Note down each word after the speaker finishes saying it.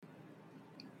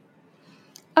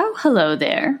Oh, hello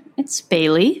there. It's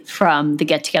Bailey from the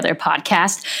Get Together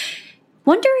podcast.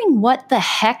 Wondering what the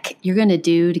heck you're going to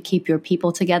do to keep your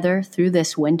people together through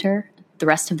this winter, the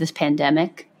rest of this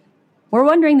pandemic? We're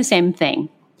wondering the same thing.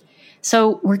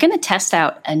 So we're going to test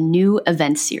out a new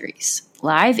event series,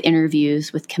 live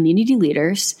interviews with community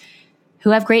leaders who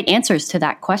have great answers to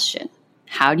that question.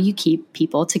 How do you keep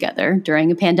people together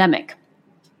during a pandemic?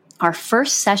 Our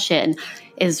first session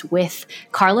is with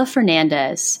Carla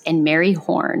Fernandez and Mary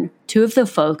Horn, two of the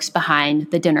folks behind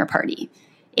the Dinner Party,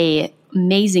 an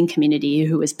amazing community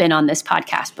who has been on this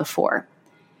podcast before.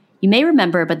 You may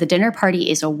remember, but the Dinner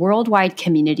Party is a worldwide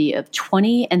community of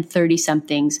 20 and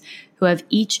 30-somethings who have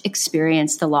each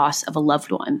experienced the loss of a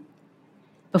loved one.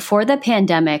 Before the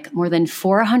pandemic, more than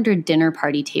 400 dinner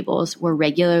party tables were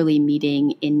regularly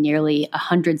meeting in nearly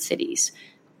 100 cities,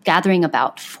 gathering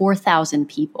about 4,000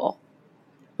 people.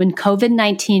 When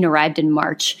COVID-19 arrived in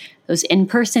March, those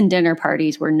in-person dinner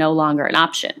parties were no longer an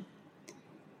option.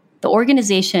 The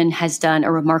organization has done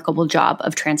a remarkable job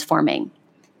of transforming.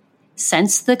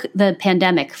 Since the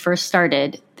pandemic first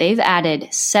started, they've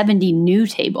added 70 new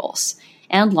tables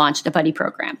and launched a buddy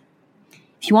program.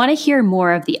 If you want to hear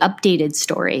more of the updated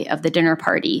story of the Dinner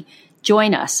Party,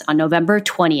 join us on November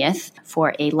 20th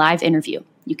for a live interview.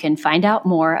 You can find out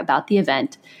more about the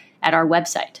event at our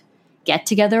website,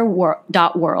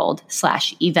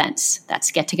 gettogether.world/events.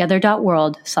 That's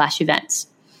gettogether.world/events.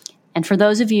 And for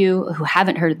those of you who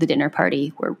haven't heard of the Dinner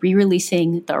Party, we're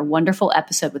re-releasing the wonderful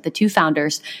episode with the two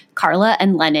founders, Carla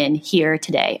and Lennon, here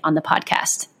today on the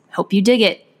podcast. Hope you dig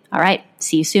it. All right,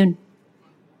 see you soon.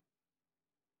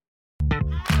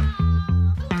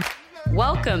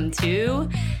 Welcome to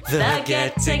The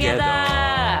Get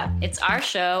Together. It's our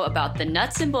show about the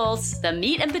nuts and bolts, the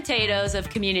meat and potatoes of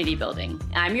community building.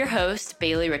 I'm your host,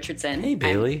 Bailey Richardson. Hey,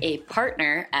 Bailey. I'm a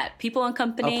partner at People &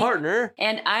 Company. A partner?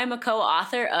 And I'm a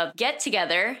co-author of Get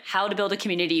Together, How to Build a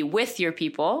Community with Your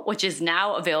People, which is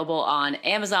now available on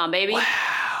Amazon, baby.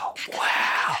 Wow.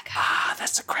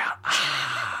 That's a crowd.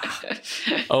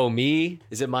 Oh, me?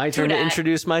 Is it my turn to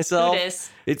introduce myself? Who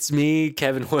dis? It's me,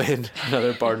 Kevin Wood,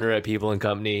 another partner at People &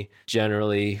 Company,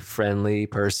 generally friendly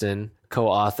person,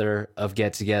 co-author of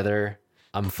Get Together.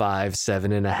 I'm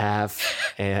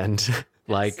 5'7.5", and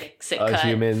like sick cut,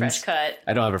 humans. fresh cut.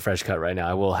 I don't have a fresh cut right now.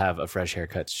 I will have a fresh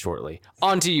haircut shortly.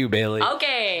 On to you, Bailey.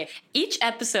 Okay. Each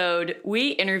episode, we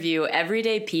interview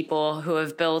everyday people who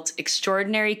have built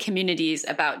extraordinary communities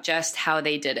about just how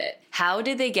they did it. How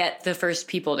did they get the first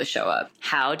people to show up?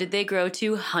 How did they grow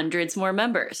to hundreds more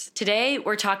members? Today,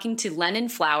 we're talking to Lennon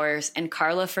Flowers and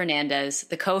Carla Fernandez,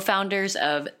 the co-founders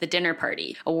of The Dinner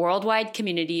Party, a worldwide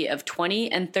community of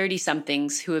 20 and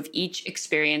 30-somethings who have each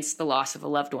experienced the loss of a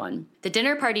loved one. The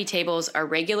Dinner Party tables are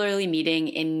regularly meeting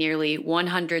in nearly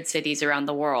 100 cities around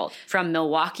the world, from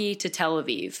Milwaukee to Tel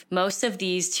Aviv. Most of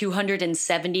these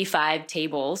 275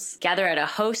 tables gather at a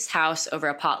host's house over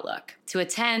a potluck. To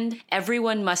attend,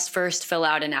 everyone must first fill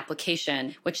out an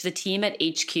application, which the team at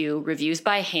HQ reviews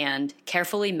by hand,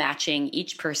 carefully matching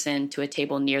each person to a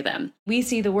table near them. We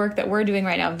see the work that we're doing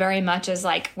right now very much as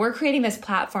like, we're creating this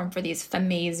platform for these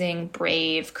amazing,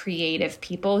 brave, creative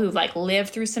people who've like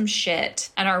lived through some shit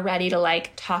and are ready to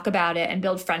like talk about it and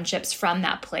build friendships from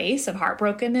that place of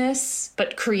heartbrokenness,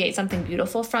 but create something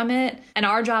beautiful from it. And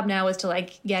our job now is to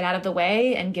like get out of the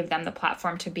way and give them the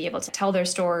platform to be able to tell their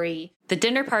story. The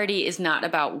Dinner Party is not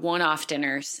about one-off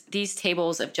dinners. These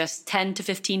tables of just 10 to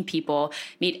 15 people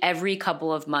meet every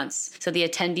couple of months, so the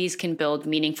attendees can build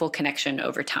meaningful connection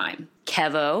over time.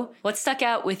 Kevo, what stuck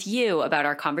out with you about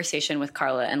our conversation with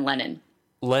Carla and Lennon?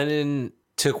 Lennon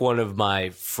took one of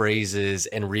my phrases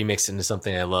and remixed into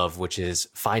something I love, which is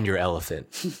find your elephant.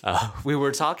 We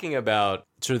were talking about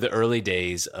sort of the early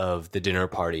days of the Dinner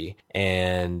Party.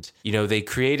 And, you know, they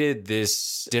created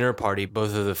this dinner party,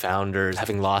 both of the founders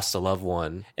having lost a loved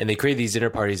one. And they created these dinner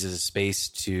parties as a space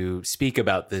to speak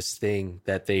about this thing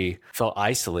that they felt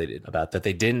isolated about, that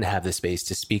they didn't have the space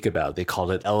to speak about. They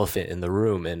called it elephant in the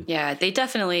room. And yeah, they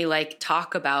definitely like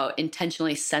talk about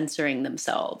intentionally censoring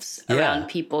themselves around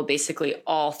people basically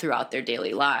all throughout their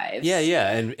daily lives. Yeah.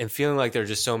 And feeling like there are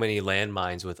just so many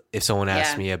landmines with, if someone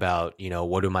asks me about, you know,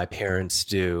 what do my parents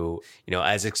do? You know,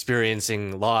 as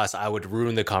experiencing loss, I would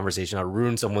ruin the conversation. I would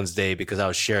ruin someone's day because I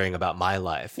was sharing about my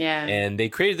life. Yeah. And they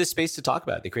created this space to talk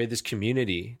about it. They created this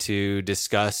community to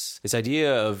discuss this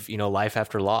idea of, you know, life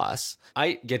after loss.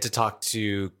 I get to talk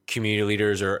to community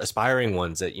leaders or aspiring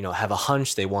ones that, have a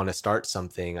hunch they want to start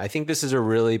something, I think this is a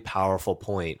really powerful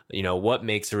point. What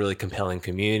makes a really compelling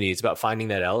community? It's about finding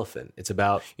that elephant. It's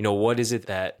about, what is it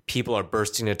that people are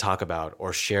bursting to talk about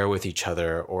or share with each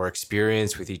other or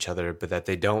experience with each other, but that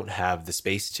they don't have the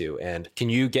space to. And can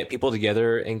you get people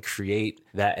together and create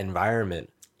that environment?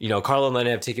 Carla and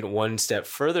Lennon have taken it one step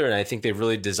further, and I think they've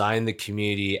really designed the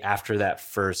community after that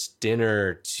first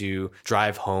dinner to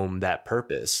drive home that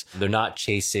purpose. They're not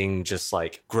chasing just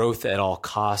like growth at all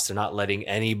costs. They're not letting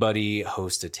anybody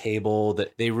host a table.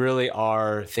 That they really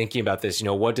are thinking about this.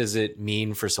 What does it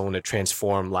mean for someone to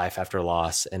transform life after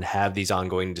loss and have these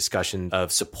ongoing discussions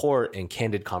of support and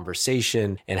candid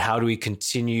conversation? And how do we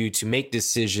continue to make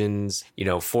decisions,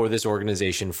 for this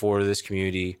organization, for this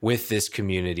community, with this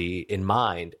community in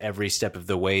mind? Every step of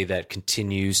the way that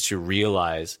continues to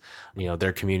realize,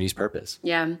 their community's purpose.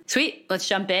 Yeah. Sweet. Let's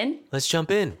jump in.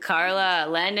 Carla,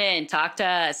 Lennon, talk to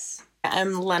us.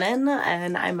 I'm Lennon,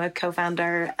 and I'm a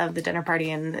co-founder of the dinner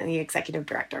party and the executive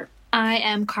director. I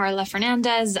am Carla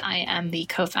Fernandez. I am the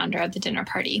co-founder of the dinner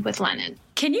party with Lennon.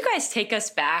 Can you guys take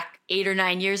us back 8 or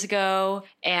 9 years ago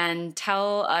and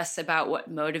tell us about what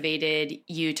motivated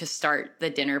you to start the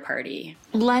dinner party?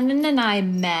 Lennon and I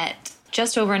met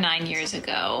just over 9 years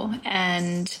ago,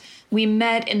 and we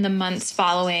met in the months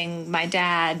following my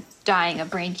dad dying of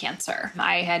brain cancer.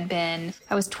 I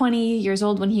was 20 years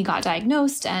old when he got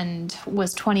diagnosed and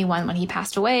was 21 when he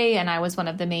passed away. And I was one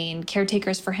of the main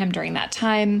caretakers for him during that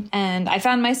time. And I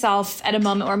found myself at a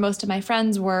moment where most of my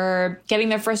friends were getting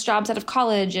their first jobs out of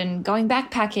college and going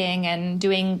backpacking and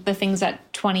doing the things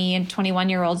that 20 and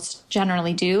 21-year-olds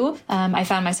generally do. I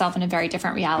found myself in a very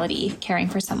different reality, caring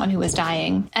for someone who was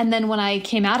dying. And then when I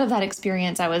came out of that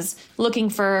experience, I was looking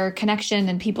for connection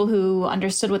and people who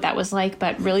understood what that was like,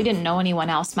 but really didn't know anyone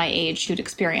else my age who'd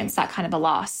experienced that kind of a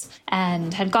loss,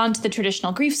 and had gone to the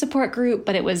traditional grief support group,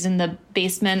 but it was in the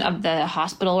basement of the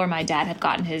hospital where my dad had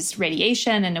gotten his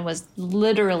radiation, and it was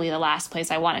literally the last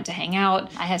place I wanted to hang out.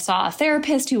 I had saw a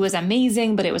therapist who was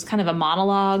amazing, but it was kind of a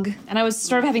monologue, and I was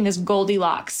sort of having this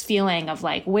Goldilocks feeling of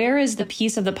like, where is the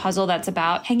piece of the puzzle that's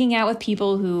about hanging out with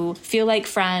people who feel like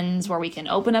friends, where we can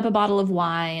open up a bottle of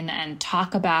wine and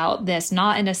talk about this,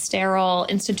 not in a sterile,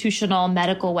 institutional,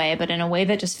 medical way, but in a way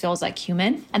that just feels like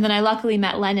human. And then I luckily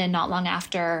met Lennon not long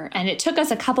after, and it took us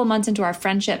a couple months into our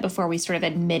friendship before we sort of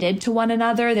admitted to one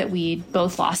another that we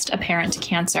both lost a parent to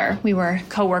cancer. We were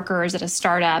coworkers at a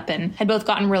startup and had both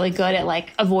gotten really good at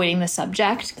like avoiding the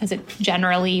subject because it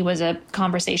generally was a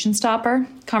conversation stopper,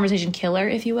 conversation killer,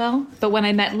 if you will. But when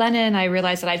I met Lennon, I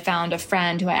realized that I'd found a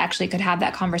friend who I actually could have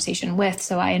that conversation with.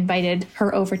 So I invited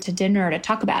her over to dinner to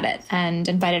talk about it, and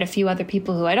invited a few other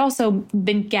people who I'd also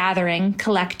been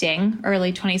collecting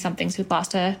early 20-somethings who'd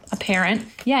lost a parent.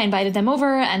 Yeah, I invited them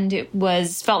over, and it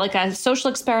felt like a social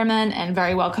experiment, and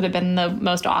very well could have been the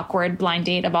most awkward blind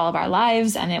date of all of our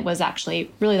lives. And it was actually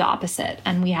really the opposite.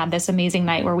 And we had this amazing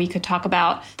night where we could talk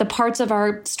about the parts of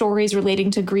our stories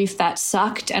relating to grief that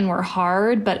sucked and were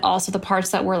hard, but also the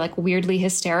parts that were like weirdly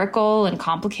hysterical and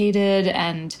complicated.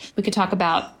 And we could talk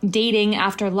about dating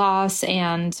after loss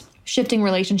and shifting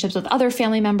relationships with other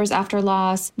family members after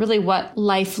loss, really what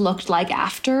life looked like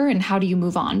after, and how do you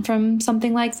move on from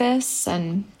something like this,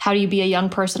 and how do you be a young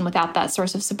person without that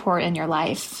source of support in your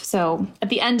life. So at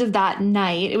the end of that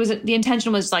night, the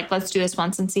intention was like, let's do this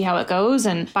once and see how it goes.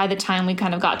 And by the time we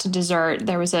kind of got to dessert,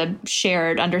 there was a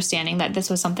shared understanding that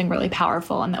this was something really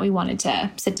powerful and that we wanted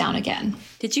to sit down again.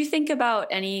 Did you think about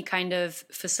any kind of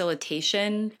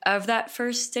facilitation of that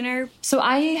first dinner? So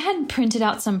I had printed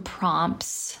out some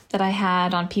prompts that I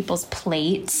had on people's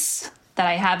plates that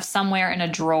I have somewhere in a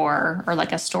drawer or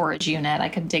like a storage unit. I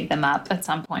could dig them up at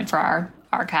some point for our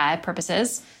archive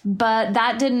purposes. But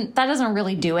that doesn't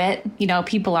really do it.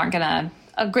 People aren't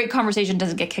a great conversation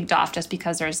doesn't get kicked off just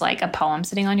because there's like a poem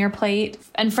sitting on your plate.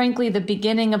 And frankly, the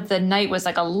beginning of the night was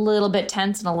like a little bit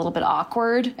tense and a little bit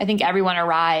awkward. I think everyone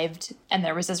arrived and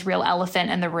there was this real elephant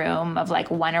in the room of like,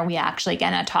 when are we actually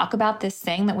going to talk about this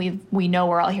thing that we know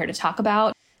we're all here to talk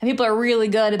about? And people are really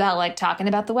good about like talking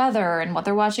about the weather and what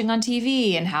they're watching on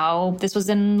TV and how this was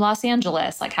in Los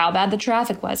Angeles, like how bad the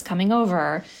traffic was coming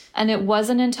over. And it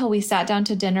wasn't until we sat down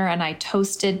to dinner and I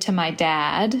toasted to my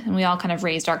dad and we all kind of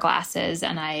raised our glasses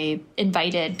and I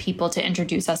invited people to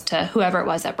introduce us to whoever it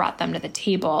was that brought them to the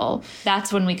table.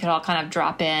 That's when we could all kind of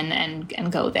drop in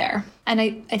and go there. And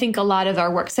I think a lot of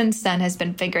our work since then has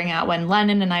been figuring out when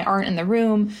Lennon and I aren't in the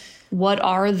room, what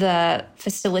are the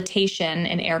facilitation,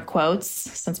 in air quotes,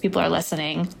 since people are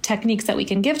listening, techniques that we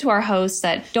can give to our hosts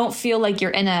that don't feel like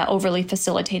you're in an overly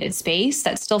facilitated space,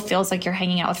 that still feels like you're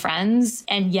hanging out with friends.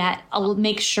 And yet I'll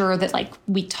make sure that like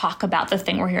we talk about the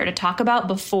thing we're here to talk about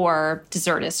before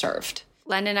dessert is served.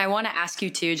 Lennon, I want to ask you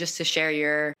too, just to share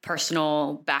your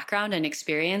personal background and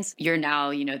experience. You're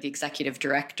now, the executive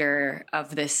director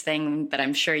of this thing that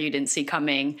I'm sure you didn't see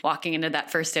coming, walking into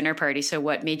that first dinner party. So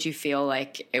what made you feel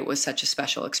like it was such a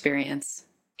special experience?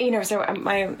 So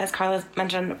as Carla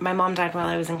mentioned, my mom died while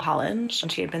I was in college,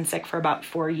 and she had been sick for about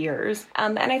 4 years.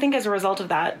 And I think as a result of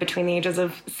that, between the ages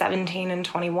of 17 and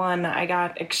 21, I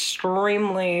got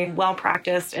extremely well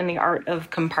practiced in the art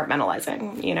of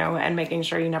compartmentalizing, and making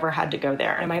sure you never had to go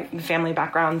there. And my family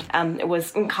background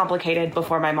was complicated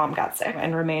before my mom got sick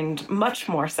and remained much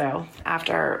more so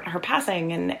after her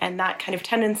passing. And that kind of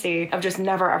tendency of just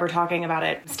never ever talking about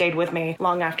it stayed with me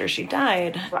long after she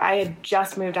died. I had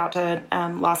just moved out to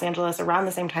Los Angeles around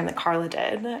the same time that Carla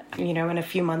did, in a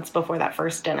few months before that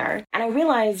first dinner. And I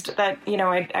realized that,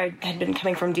 I had been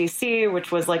coming from DC,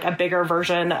 which was like a bigger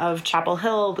version of Chapel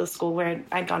Hill, the school where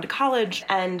I'd gone to college,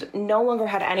 and no longer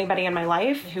had anybody in my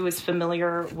life who was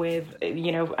familiar with,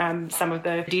 some of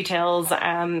the details,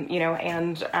 and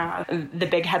the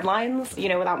big headlines,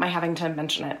 without my having to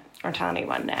mention it or tell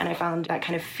anyone. And I found that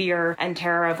kind of fear and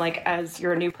terror of like, as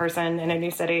you're a new person in a new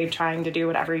city, trying to do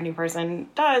what every new person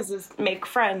does is make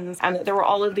friends. And there were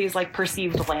all of these like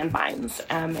perceived landmines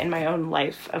in my own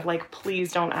life of like,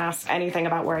 please don't ask anything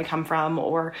about where I come from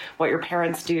or what your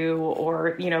parents do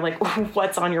or, like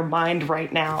what's on your mind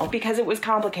right now, because it was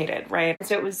complicated, right?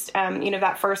 So it was,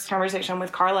 that first conversation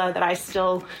with Carla that I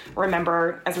still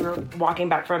remember as we were walking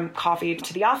back from coffee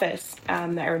to the office. I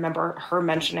remember her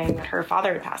mentioning that her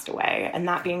father had passed away, and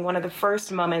that being one of the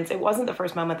first moments. It wasn't the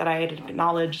first moment that I had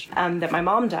acknowledged that my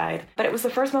mom died, but it was the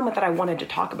first moment that I wanted to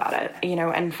talk about it,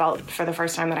 and felt for the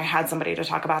first time that I had somebody to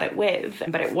talk about it with.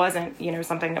 But it wasn't,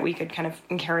 something that we could kind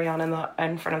of carry on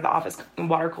in front of the office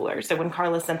water cooler. So when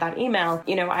Carla sent that email,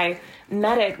 I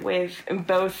met it with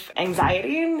both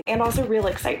anxiety and also real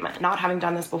excitement, not having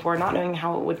done this before, not knowing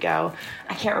how it would go.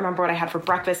 I can't remember what I had for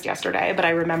breakfast yesterday, but I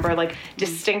remember like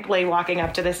distinctly walking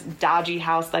up to this dodgy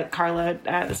house that Carla,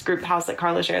 this group house that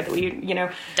Carla shared that we,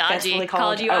 dodgy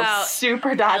called you out.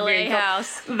 Super dodgy. LA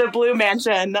house. The Blue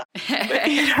Mansion.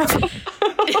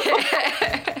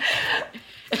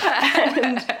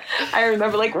 And I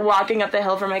remember like walking up the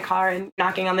hill from my car and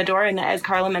knocking on the door. And as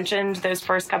Carla mentioned, those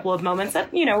first couple of moments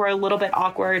that, were a little bit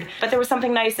awkward, but there was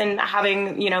something nice in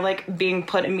having, like being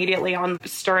put immediately on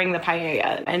stirring the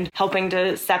paella and helping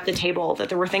to set the table, that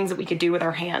there were things that we could do with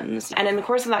our hands. And in the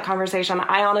course of that conversation,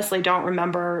 I honestly don't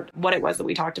remember what it was that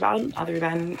we talked about other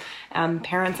than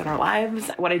parents in our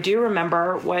lives. What I do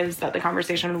remember was that the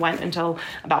conversation went until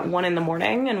about 1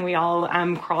 a.m. and we all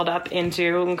crawled up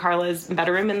into Carla's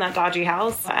bedroom in that dodgy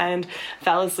house and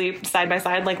fell asleep side by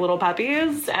side like little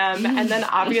puppies, and then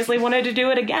obviously wanted to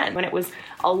do it again when it was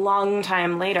a long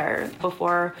time later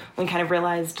before we kind of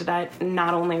realized that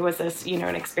not only was this,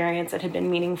 an experience that had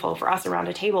been meaningful for us around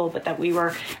a table, but that we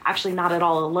were actually not at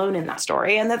all alone in that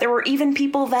story, and that there were even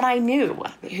people that I knew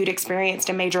who'd experienced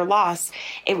a major loss.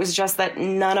 It was just that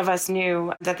none of us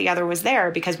knew that the other was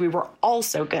there because we were all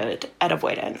so good at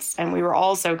avoidance, and we were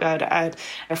all so good at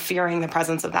fearing the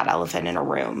presence of that elephant in a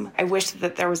room. I wish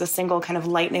that there was a single kind of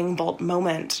lightning bolt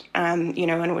moment,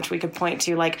 in which we could point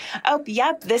to like, oh,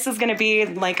 yep, this is going to be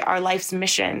like our life's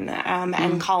mission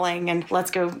and calling, and let's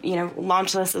go,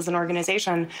 launch this as an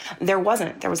organization. There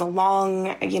wasn't. There was a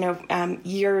long,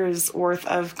 years worth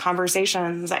of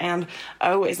conversations and,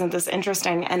 oh, isn't this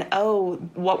interesting? And, oh,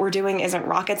 what we're doing isn't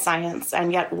rocket science.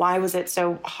 And yet, why was it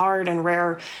so hard and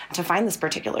rare to find this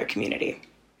particular community?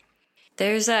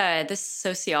 There's this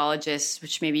sociologist,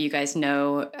 which maybe you guys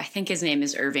know, I think his name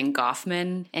is Irving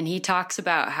Goffman, and he talks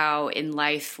about how in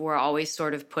life we're always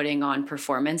sort of putting on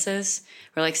performances.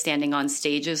 We're like standing on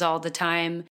stages all the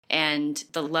time, and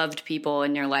the loved people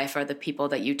in your life are the people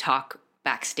that you talk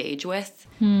backstage with,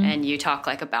 and you talk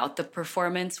like about the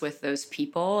performance with those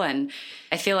people. And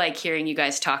I feel like hearing you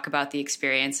guys talk about the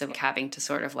experience of having to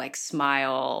sort of like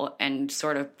smile and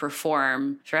sort of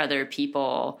perform for other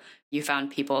people, you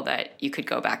found people that you could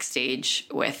go backstage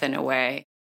with in a way.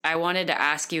 I wanted to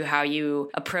ask you how you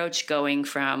approach going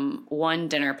from one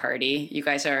dinner party, you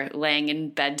guys are laying in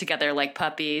bed together like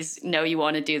puppies, know you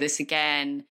want to do this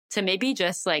again, to maybe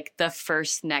just like the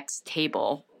first next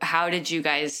table. How did you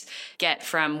guys get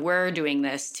from we're doing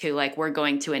this to like we're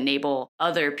going to enable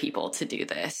other people to do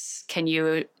this? Can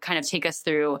you kind of take us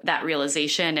through that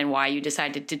realization and why you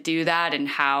decided to do that and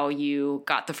how you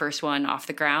got the first one off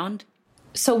the ground?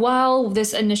 So while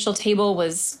this initial table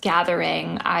was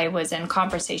gathering, I was in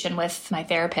conversation with my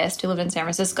therapist who lived in San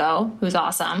Francisco, who's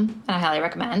awesome, and I highly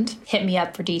recommend. Hit me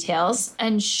up for details.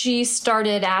 And she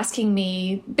started asking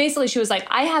me, basically she was like,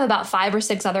 I have about 5 or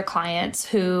 6 other clients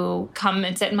who come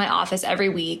and sit in my office every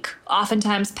week,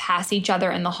 oftentimes pass each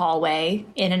other in the hallway,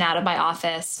 in and out of my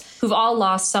office, who've all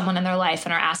lost someone in their life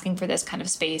and are asking for this kind of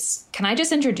space. Can I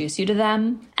just introduce you to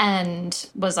them? And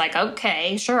was like,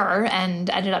 okay, sure. And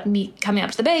ended up coming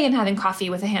up to the Bay and having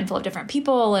coffee with a handful of different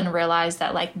people, and realized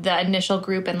that like the initial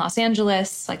group in Los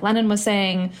Angeles, like Lennon was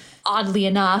saying, oddly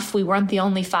enough, we weren't the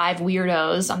only 5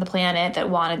 weirdos on the planet that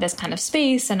wanted this kind of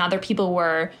space, and other people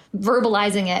were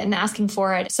verbalizing it and asking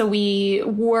for it. So we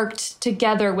worked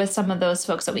together with some of those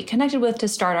folks that we connected with to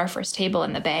start our first table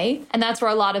in the Bay. And that's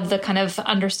where a lot of the kind of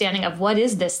understanding of what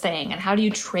is this thing and how do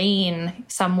you train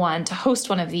someone to host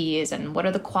one of these, and what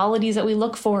are the qualities that we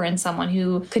look for in someone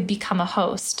who could become a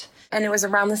host. And it was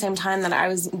around the same time that I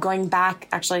was going back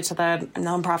actually to the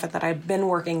nonprofit that I've been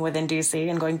working with in DC,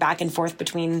 and going back and forth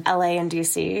between LA and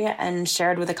DC, and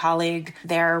shared with a colleague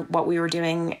there what we were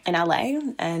doing in LA.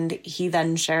 And he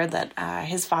then shared that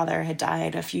his father had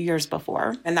died a few years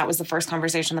before. And that was the first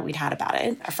conversation that we'd had about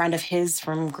it. A friend of his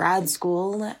from grad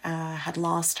school had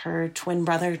lost her twin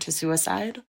brother to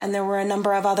suicide. And there were a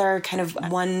number of other kind of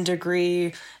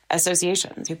 1-degree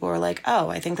associations. People were like, oh,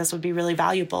 I think this would be really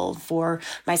valuable for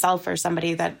myself or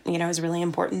somebody that, is really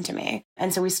important to me.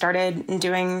 And so we started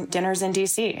doing dinners in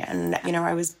DC. And,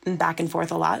 I was back and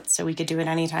forth a lot, so we could do it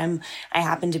anytime I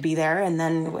happened to be there. And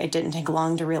then it didn't take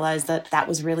long to realize that that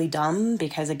was really dumb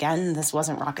because, again, this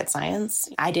wasn't rocket science.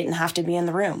 I didn't have to be in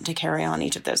the room to carry on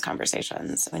each of those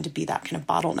conversations and to be that kind of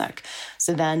bottleneck.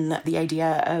 So then the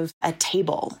idea of a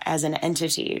table as an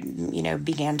entity,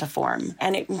 began to form.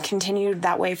 And it continued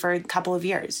that way for a couple of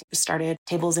years. We started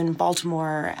tables in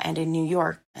Baltimore and in New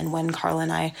York. And when Carla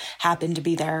and I happened to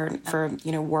be there for,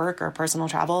 work or personal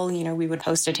travel, we would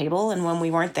host a table. And when we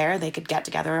weren't there, they could get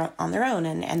together on their own.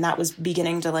 And that was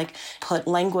beginning to put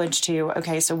language to,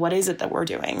 okay, so what is it that we're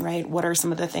doing, right? What are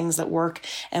some of the things that work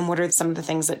and what are some of the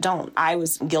things that don't? I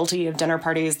was guilty of dinner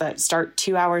parties that start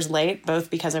 2 hours late, both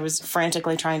because I was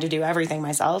frantically trying to do everything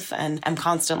myself and I'm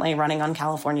constantly running on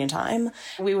California time.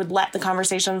 We would let the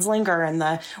conversations linger and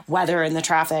the weather and the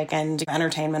traffic and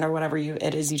entertainment or whatever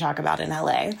it is you talk about in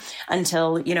LA.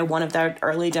 Until, one of the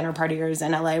early dinner partiers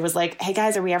in LA was like, hey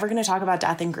guys, are we ever going to talk about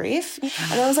death and grief?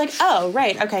 And I was like, oh,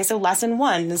 right. Okay. So lesson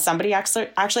 1, somebody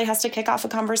actually has to kick off a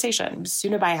conversation.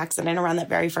 Soon by accident around that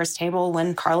very first table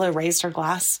when Carla raised her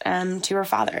glass to her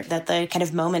father, that the kind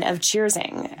of moment of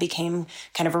cheersing became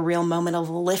kind of a real moment of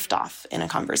liftoff in a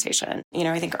conversation.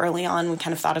 I think early on we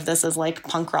kind of thought of this as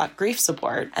punk rock grief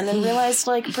support, and then realized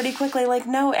pretty quickly,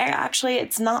 no, actually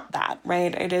it's not that,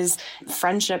 right? It is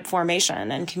friendship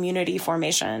formation and community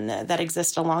formation that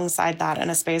exist alongside that in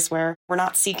a space where we're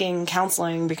not seeking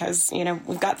counseling because,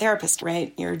 we've got therapists,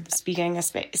 right? You're seeking a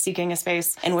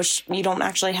space in which you don't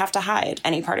actually have to hide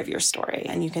any part of your story.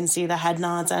 And you can see the head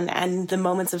nods and the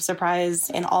moments of surprise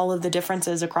in all of the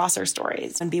differences across our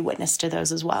stories and be witness to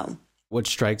those as well. What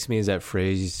strikes me is that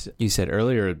phrase you said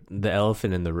earlier, the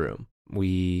elephant in the room.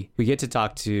 We get to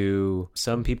talk to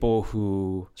some people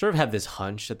who sort of have this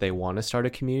hunch that they want to start a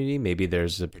community. Maybe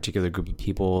there's a particular group of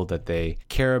people that they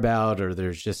care about, or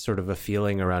there's just sort of a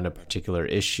feeling around a particular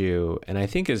issue. And I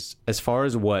think as far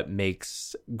as what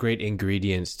makes great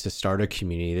ingredients to start a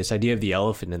community, this idea of the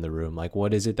elephant in the room,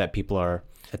 what is it that people are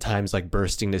at times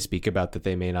bursting to speak about that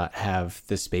they may not have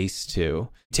the space to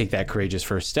take that courageous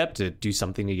first step to do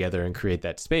something together and create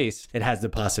that space. It has the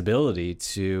possibility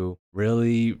to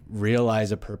really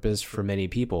realize a purpose for many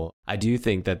people. I do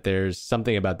think that there's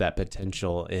something about that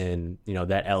potential in,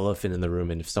 that elephant in the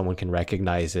room. And if someone can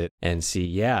recognize it and see,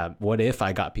 yeah, what if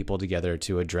I got people together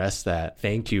to address that?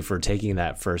 Thank you for taking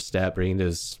that first step, bringing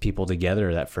those people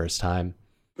together that first time.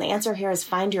 The answer here is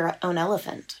find your own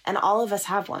elephant. And all of us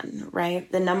have one, right?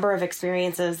 The number of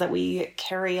experiences that we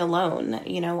carry alone,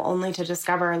 only to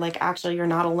discover actually you're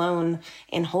not alone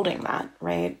in holding that,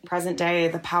 right? Present day,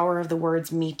 the power of the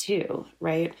words me too,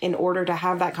 right? In order to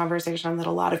have that conversation that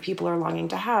a lot of people are longing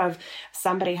to have,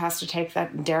 somebody has to take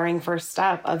that daring first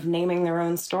step of naming their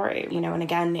own story, and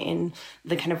again, in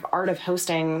the kind of art of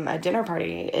hosting a dinner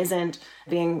party isn't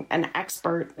being an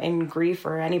expert in grief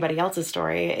or anybody else's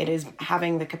story. It is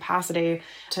having the capacity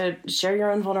to share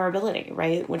your own vulnerability,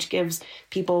 right? Which gives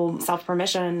people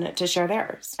self-permission to share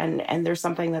theirs. And there's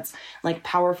something that's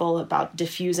powerful about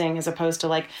diffusing as opposed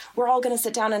to we're all going to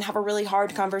sit down and have a really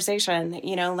hard conversation,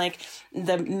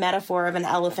 the metaphor of an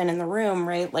elephant in the room,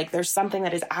 right? There's something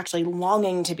that is actually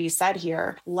longing to be said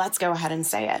here. Let's go ahead and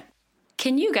say it.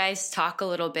 Can you guys talk a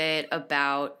little bit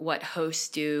about what hosts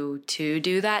do to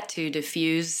do that, to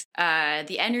diffuse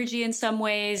the energy in some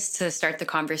ways, to start the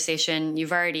conversation?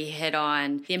 You've already hit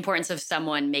on the importance of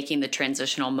someone making the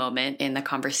transitional moment in the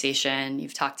conversation.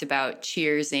 You've talked about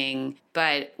cheersing,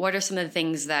 but what are some of the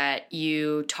things that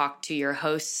you talk to your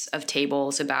hosts of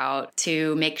tables about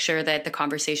to make sure that the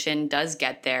conversation does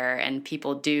get there and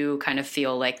people do kind of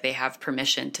feel like they have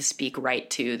permission to speak right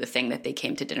to the thing that they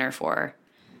came to dinner for?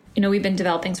 We've been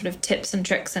developing sort of tips and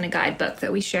tricks in a guidebook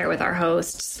that we share with our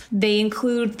hosts. They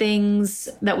include things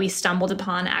that we stumbled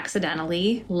upon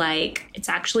accidentally, like it's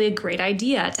actually a great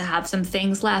idea to have some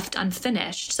things left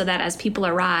unfinished so that as people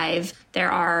arrive,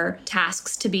 there are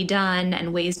tasks to be done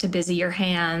and ways to busy your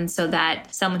hands so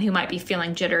that someone who might be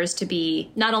feeling jitters to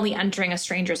be not only entering a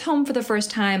stranger's home for the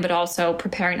first time, but also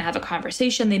preparing to have a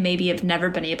conversation they maybe have never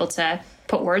been able to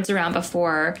put words around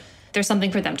before. There's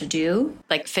something for them to do.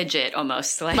 Like fidget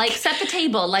almost. Like set the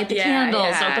table, light the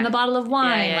candles, open a bottle of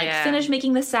wine, finish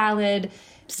making the salad,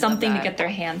 something to get their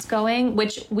hands going,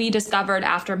 which we discovered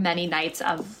after many nights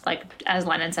of, like, as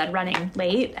Lennon said, running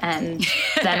late. And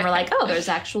then we're like, oh,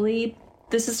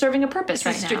 this is serving a purpose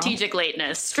right now. Strategic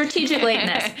lateness. Strategic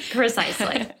lateness,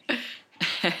 precisely.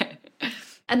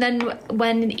 And then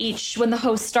when the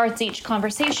host starts each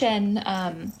conversation,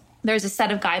 there's a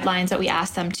set of guidelines that we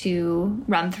ask them to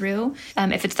run through.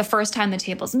 If it's the first time the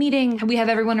table's meeting, we have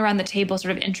everyone around the table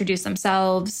sort of introduce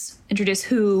themselves, introduce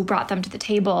who brought them to the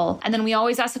table. And then we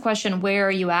always ask the question, where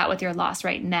are you at with your loss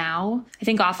right now? I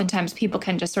think oftentimes people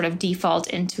can just sort of default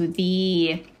into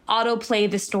the autoplay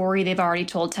the story they've already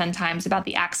told 10 times about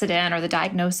the accident or the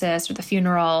diagnosis or the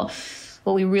funeral.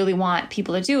 What we really want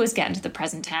people to do is get into the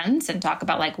present tense and talk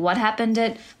about, like, what happened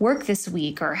at work this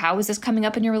week, or how is this coming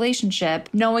up in your relationship?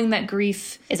 Knowing that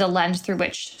grief is a lens through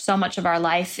which so much of our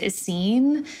life is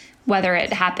seen, whether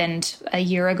it happened a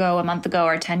year ago, a month ago,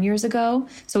 or 10 years ago.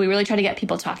 So we really try to get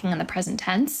people talking in the present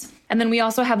tense. And then we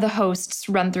also have the hosts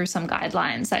run through some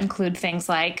guidelines that include things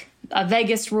like a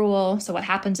Vegas rule. So what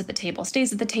happens at the table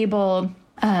stays at the table.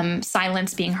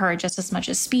 Silence being heard just as much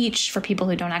as speech for people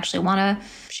who don't actually want to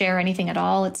share anything at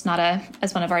all. It's not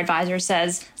as one of our advisors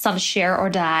says, it's not a share or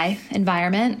die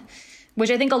environment,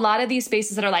 which I think a lot of these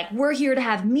spaces that are like, we're here to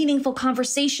have meaningful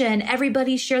conversation,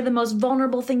 everybody share the most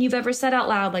vulnerable thing you've ever said out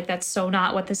loud. Like, that's so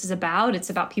not what this is about.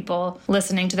 It's about people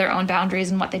listening to their own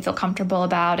boundaries and what they feel comfortable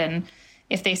about. And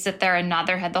if they sit there and nod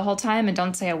their head the whole time and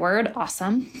don't say a word,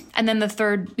 awesome. And then the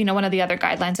third, one of the other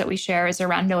guidelines that we share is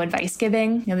around no advice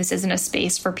giving. This isn't a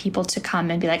space for people to come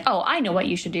and be like, oh, I know what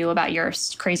you should do about your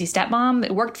crazy stepmom.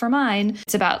 It worked for mine.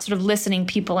 It's about sort of listening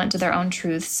people into their own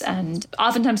truths. And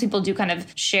oftentimes people do kind of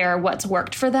share what's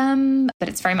worked for them, but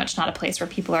it's very much not a place where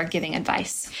people are giving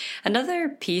advice. Another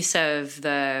piece of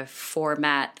the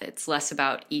format that's less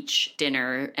about each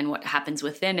dinner and what happens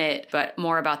within it, but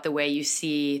more about the way you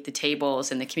see the table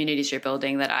and the communities you're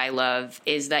building that I love,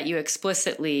 is that you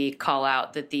explicitly call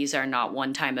out that these are not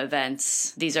one-time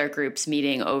events. These are groups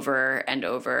meeting over and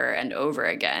over and over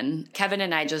again. Kevin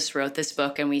and I just wrote this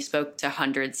book and we spoke to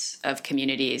hundreds of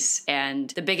communities. And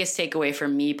the biggest takeaway for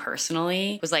me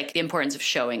personally was like the importance of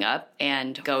showing up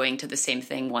and going to the same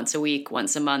thing once a week,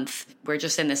 once a month. We're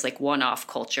just in this like one-off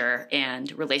culture,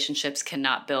 and relationships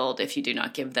cannot build if you do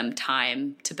not give them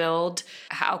time to build.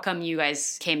 How come you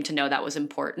guys came to know that was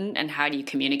important, and how do you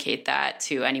communicate that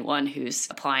to anyone who's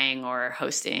applying or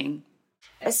hosting?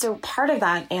 So part of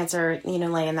that answer,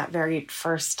 lay in that very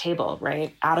first table,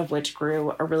 right, out of which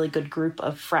grew a really good group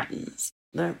of friends.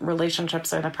 The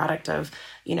relationships are the product of,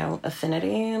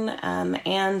 affinity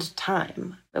and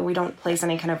time. We don't place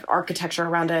any kind of architecture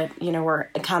around it, or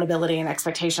accountability and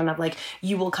expectation of like,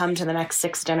 you will come to the next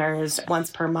 6 dinners once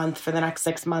per month for the next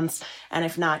 6 months. And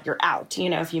if not, you're out.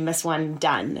 If you miss one,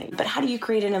 done. But how do you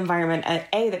create an environment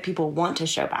that people want to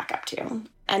show back up to?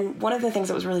 And one of the things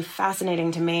that was really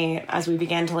fascinating to me as we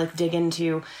began to dig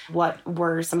into what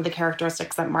were some of the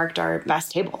characteristics that marked our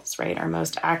best tables, right? Our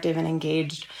most active and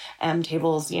engaged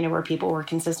tables, where people were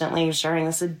consistently sharing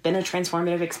this had been a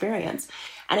transformative experience.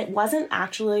 And it wasn't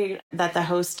actually that the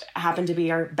host happened to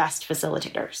be our best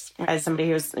facilitators. As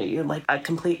somebody who's like a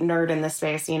complete nerd in this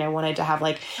space, wanted to have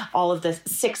like all of the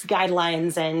 6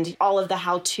 guidelines and all of the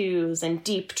how-tos and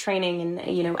deep training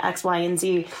and, X, Y, and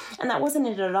Z. And that wasn't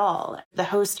it at all. The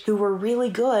hosts who were really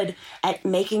good at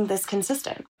making this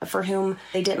consistent, for whom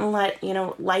they didn't let,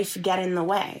 life get in the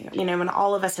way. And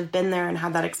all of us have been there and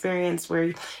had that experience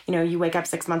where, you wake up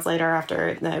 6 months later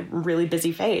after the really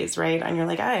busy phase, right? And you're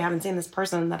like, I haven't seen this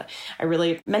person that I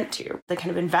really meant to. The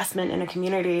kind of investment in a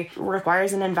community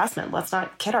requires an investment. Let's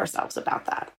not kid ourselves about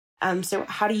that. So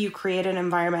how do you create an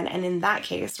environment? And in that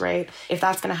case, right, if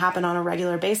that's going to happen on a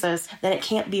regular basis, then it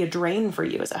can't be a drain for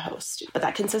you as a host. But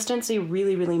that consistency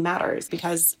really, really matters,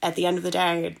 because at the end of the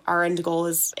day, our end goal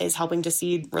is helping to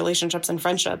seed relationships and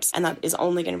friendships. And that is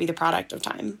only going to be the product of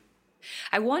time.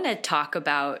 I want to talk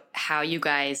about how you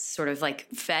guys sort of like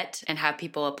vet and have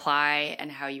people apply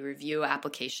and how you review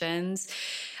applications.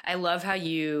 I love how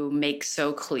you make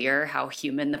so clear how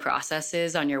human the process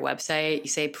is on your website. You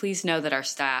say, please know that our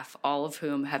staff, all of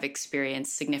whom have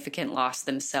experienced significant loss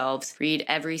themselves, read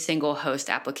every single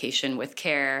host application with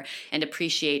care and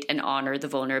appreciate and honor the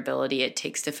vulnerability it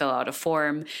takes to fill out a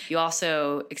form. You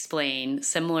also explain,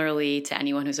 similarly to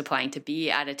anyone who's applying to be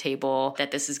at a table,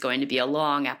 that this is going to be a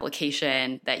long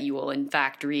application, that you will in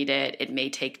fact read it. It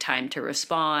may take time to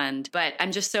respond. But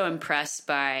I'm just so impressed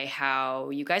by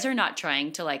how you guys are not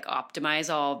trying to like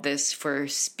optimize all of this for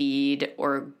speed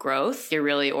or growth. You're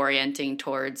really orienting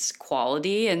towards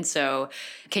quality. And so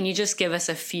can you just give us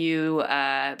a few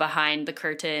behind the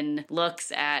curtain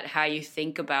looks at how you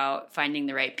think about finding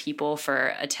the right people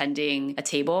for attending a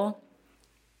table?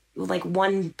 Like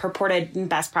one purported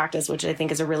best practice, which I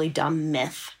think is a really dumb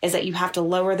myth, is that you have to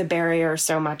lower the barrier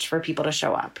so much for people to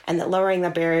show up. And that lowering the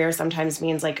barrier sometimes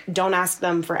means like, don't ask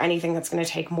them for anything that's going to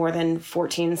take more than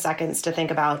 14 seconds to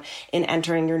think about in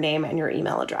entering your name and your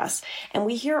email address. And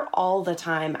we hear all the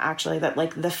time, actually, that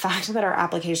like the fact that our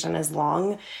application is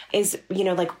long is, you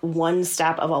know, like one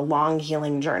step of a long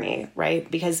healing journey,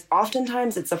 right? Because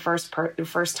oftentimes it's the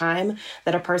first time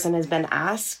that a person has been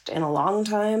asked in a long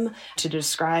time to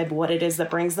describe what it is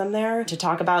that brings them there, to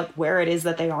talk about where it is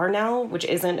that they are now, which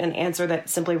isn't an answer that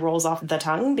simply rolls off the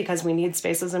tongue, because we need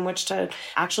spaces in which to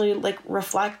actually like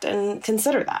reflect and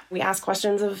consider that. We ask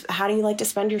questions of how do you like to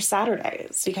spend your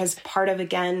Saturdays? Because part of,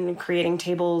 again, creating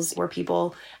tables where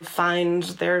people find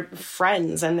their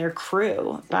friends and their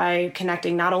crew by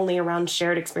connecting not only around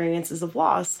shared experiences of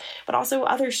loss, but also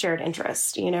other shared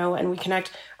interests, you know, and we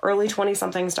connect early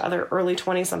 20-somethings to other early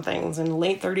 20-somethings and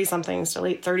late 30-somethings to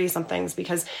late 30-somethings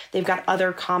because they've got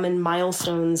other common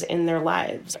milestones in their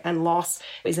lives. And loss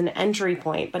is an entry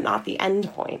point, but not the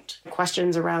end point.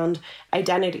 Questions around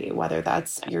identity, whether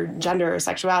that's your gender or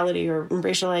sexuality or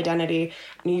racial identity.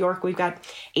 In New York, we've got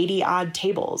 80-odd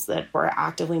tables that we're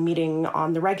actively meeting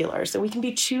on the regular. So we can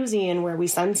be choosy in where we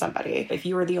send somebody. If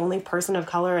you are the only person of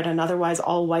color at an otherwise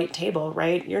all-white table,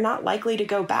 right, you're not likely to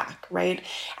go back, right?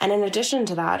 And in addition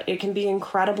to that, it can be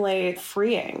incredibly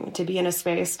freeing to be in a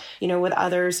space, you know, with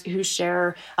others who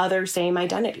share other same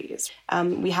identities.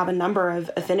 We have a number of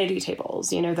affinity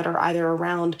tables, you know, that are either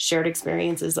around shared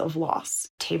experiences of loss,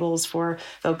 tables for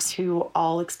folks who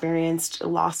all experienced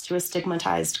loss to a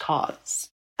stigmatized cause.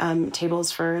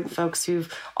 Tables for folks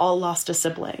who've all lost a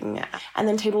sibling, and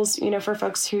then tables, you know, for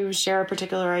folks who share a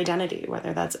particular identity,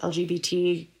 whether that's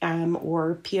LGBT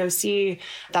or POC.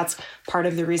 That's part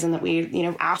of the reason that we, you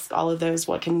know, ask all of those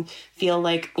what can feel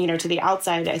like, you know, to the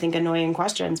outside, I think, annoying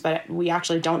questions, but we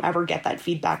actually don't ever get that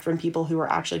feedback from people who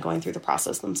are actually going through the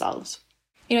process themselves.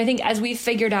 You know, I think as we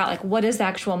figured out, like, what is the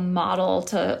actual model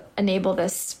to enable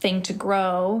this thing to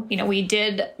grow, you know,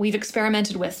 we've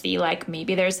experimented with the, like,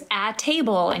 maybe there's a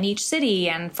table in each city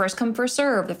and first come, first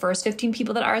serve. The first 15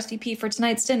 people that RSVP for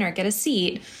tonight's dinner get a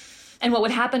seat. And what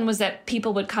would happen was that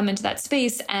people would come into that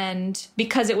space, and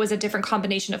because it was a different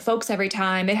combination of folks every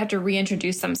time, they'd have to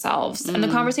reintroduce themselves. And the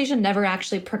conversation never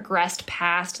actually progressed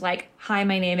past, like, hi,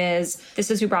 my name is, this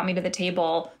is who brought me to the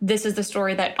table. This is the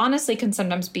story that honestly can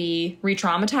sometimes be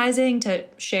re-traumatizing to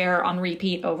share on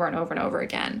repeat over and over and over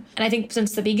again. And I think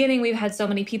since the beginning, we've had so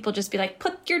many people just be like,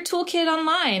 put your toolkit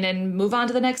online and move on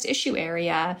to the next issue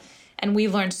area. And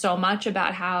we've learned so much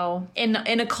about how in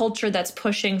a culture that's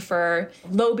pushing for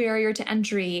low barrier to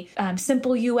entry,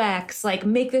 simple UX, like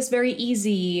make this very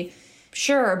easy,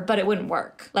 sure, but it wouldn't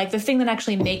work. Like the thing that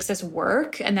actually makes us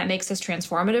work and that makes us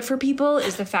transformative for people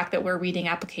is the fact that we're reading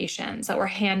applications, that we're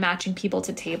hand matching people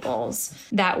to tables,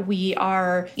 that we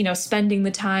are, you know, spending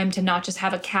the time to not just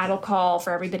have a cattle call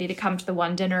for everybody to come to the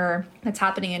one dinner that's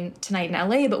happening tonight in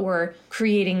LA, but we're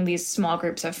creating these small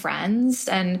groups of friends.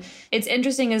 And it's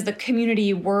interesting as the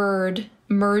community word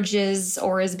merges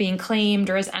or is being claimed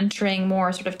or is entering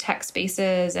more sort of tech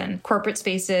spaces and corporate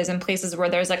spaces and places where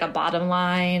there's like a bottom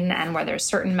line and where there's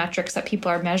certain metrics that people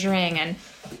are measuring. And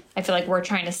I feel like we're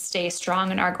trying to stay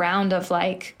strong in our ground of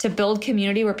like to build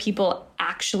community where people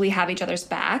actually have each other's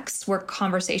backs, where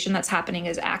conversation that's happening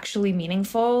is actually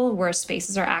meaningful, where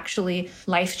spaces are actually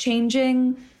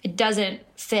life-changing. It doesn't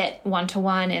fit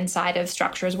one-to-one inside of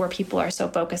structures where people are so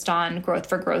focused on growth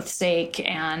for growth's sake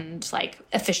and like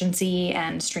efficiency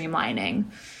and streamlining.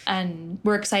 And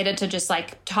we're excited to just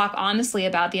like talk honestly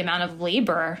about the amount of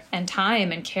labor and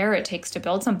time and care it takes to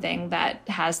build something that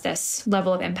has this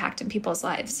level of impact in people's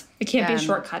lives. It can't be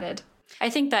shortcutted. I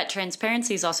think that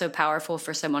transparency is also powerful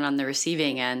for someone on the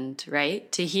receiving end,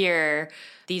 right? To hear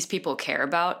these people care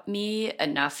about me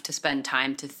enough to spend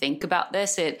time to think about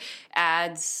this. It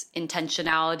adds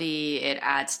intentionality, it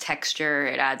adds texture,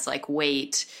 it adds like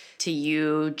weight to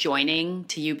you joining,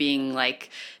 to you being like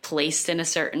placed in a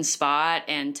certain spot,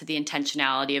 and to the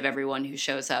intentionality of everyone who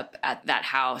shows up at that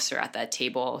house or at that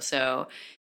table. So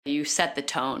you set the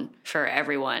tone for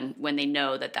everyone when they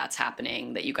know that that's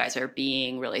happening, that you guys are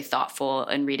being really thoughtful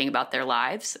and reading about their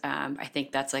lives. I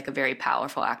think that's like a very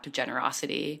powerful act of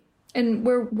generosity. And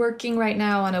we're working right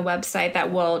now on a website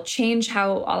that will change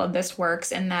how all of this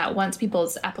works, in that once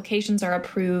people's applications are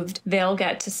approved, they'll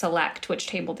get to select which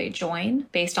table they join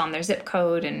based on their zip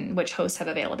code and which hosts have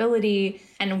availability.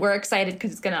 And we're excited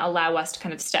because it's going to allow us to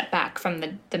kind of step back from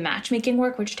the matchmaking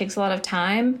work, which takes a lot of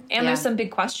time. And there's some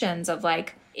big questions of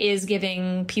like, is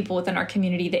giving people within our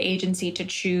community the agency to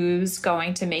choose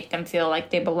going to make them feel like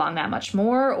they belong that much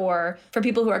more? Or for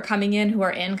people who are coming in, who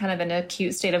are in kind of an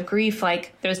acute state of grief,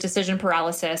 like there's decision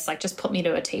paralysis, like just put me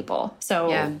to a table.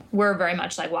 So we're very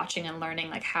much like watching and learning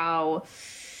like how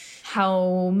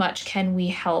much can we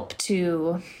help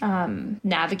to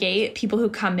navigate people who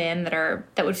come in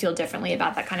that would feel differently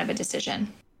about that kind of a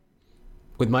decision.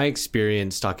 With my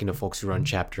experience talking to folks who run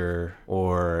chapter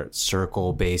or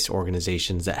circle-based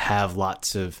organizations that have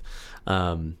lots of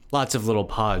little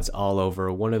pods all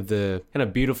over, one of the kind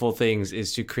of beautiful things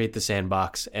is to create the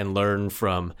sandbox and learn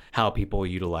from how people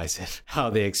utilize it, how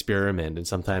they experiment. And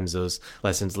sometimes those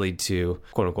lessons lead to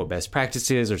quote unquote best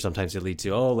practices, or sometimes they lead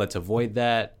to, let's avoid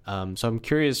that. So I'm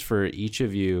curious for each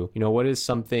of you, what is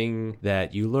something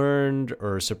that you learned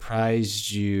or surprised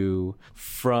you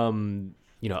from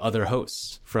other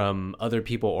hosts, from other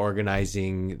people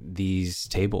organizing these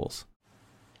tables?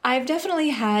 I've definitely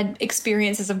had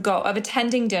experiences of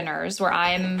attending dinners where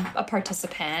I'm a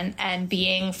participant and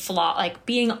being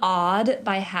awed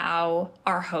by how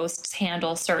our hosts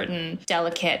handle certain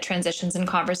delicate transitions in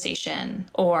conversation,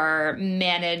 or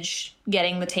manage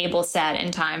getting the table set in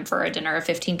time for a dinner of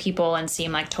 15 people and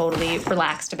seem like totally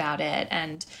relaxed about it.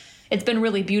 And it's been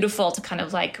really beautiful to kind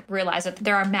of like realize that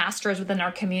there are masters within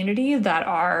our community that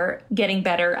are getting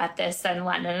better at this than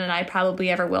Lennon and I probably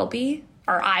ever will be,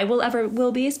 or I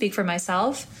will be, speak for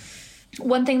myself.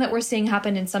 One thing that we're seeing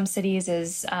happen in some cities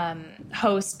is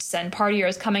hosts and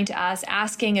partiers coming to us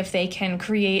asking if they can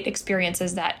create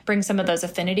experiences that bring some of those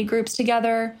affinity groups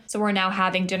together. So we're now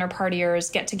having dinner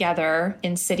partiers get together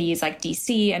in cities like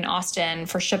DC and Austin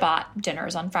for Shabbat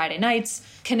dinners on Friday nights,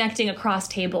 connecting across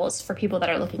tables for people that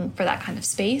are looking for that kind of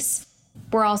space.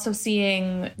 We're also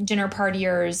seeing dinner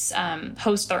partiers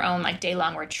host their own like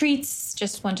day-long retreats.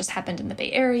 One just happened in the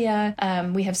Bay Area.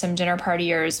 We have some dinner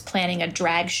partiers planning a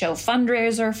drag show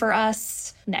fundraiser for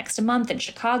us next month in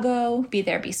Chicago. Be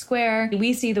there, be square.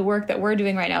 We see the work that we're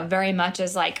doing right now very much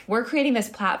as like we're creating this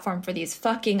platform for these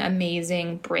fucking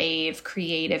amazing, brave,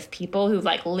 creative people who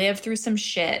like live through some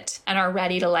shit and are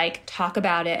ready to like talk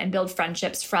about it and build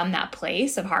friendships from that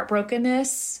place of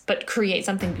heartbrokenness, but create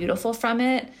something beautiful from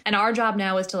it. And our job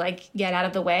now is to like get out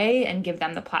of the way and give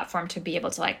them the platform to be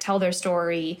able to like tell their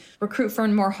story, recruit for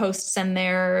more hosts in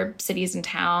their cities and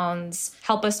towns,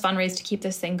 help us fundraise to keep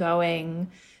this thing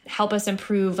going, help us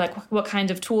improve like what kind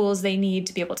of tools they need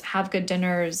to be able to have good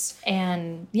dinners.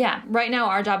 And right now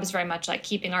our job is very much like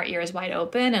keeping our ears wide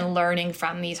open and learning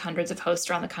from these hundreds of hosts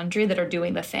around the country that are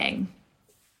doing the thing.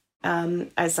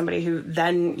 As somebody who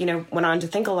then, went on to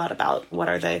think a lot about what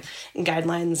are the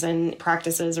guidelines and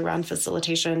practices around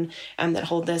facilitation that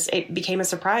hold this, it became a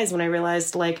surprise when I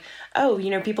realized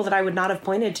people that I would not have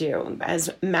pointed to as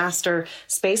master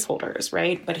space holders,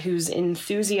 right? But whose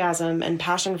enthusiasm and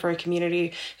passion for a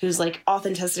community, whose like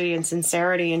authenticity and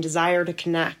sincerity and desire to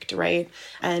connect, right?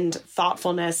 And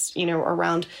thoughtfulness,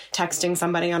 around texting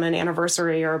somebody on an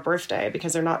anniversary or a birthday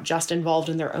because they're not just involved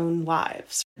in their own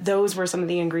lives. Those were some of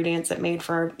the ingredients ingredients that made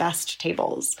for best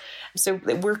tables. So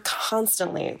we're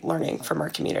constantly learning from our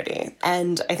community.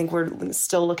 And I think we're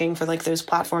still looking for like those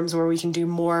platforms where we can do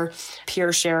more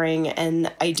peer sharing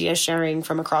and idea sharing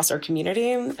from across our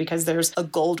community, because there's a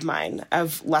gold mine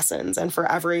of lessons. And for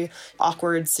every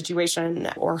awkward situation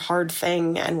or hard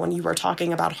thing, and when you were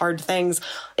talking about hard things,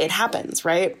 it happens,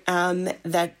 right?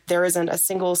 That there isn't a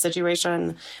single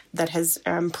situation that has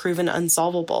proven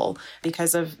unsolvable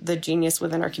because of the genius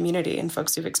within our community and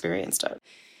folks who've experienced it.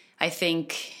 I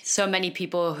think so many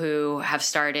people who have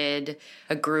started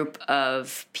a group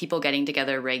of people getting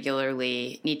together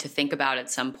regularly need to think about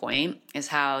at some point is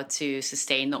how to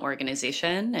sustain the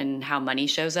organization and how money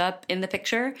shows up in the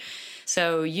picture.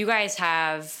 So you guys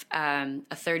have a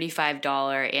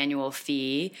 $35 annual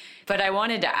fee, but I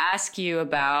wanted to ask you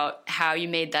about how you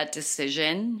made that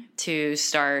decision to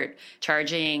start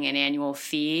charging an annual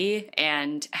fee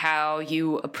and how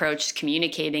you approached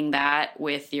communicating that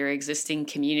with your existing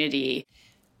community.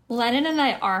 Lennon and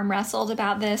I arm wrestled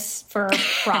about this for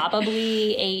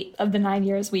probably 8 of the 9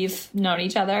 years we've known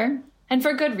each other. And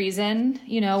for good reason.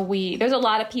 You know, there's a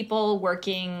lot of people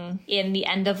working in the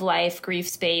end of life grief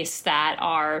space that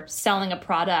are selling a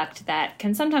product that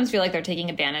can sometimes feel like they're taking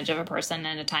advantage of a person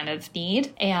in a time of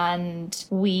need. And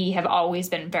we have always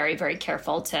been very, very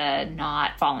careful to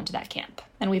not fall into that camp.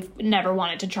 And we've never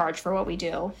wanted to charge for what we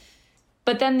do.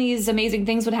 But then these amazing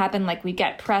things would happen, like we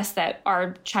get press that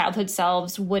our childhood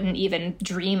selves wouldn't even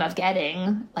dream of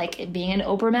getting, like it being in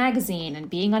Oprah magazine and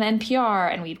being on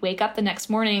NPR. And we'd wake up the next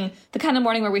morning, the kind of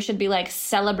morning where we should be like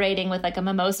celebrating with like a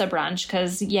mimosa brunch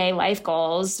because yay, life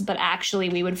goals. But actually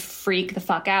we would freak the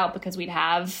fuck out because we'd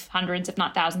have hundreds, if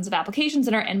not thousands of applications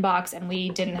in our inbox. And we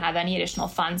didn't have any additional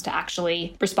funds to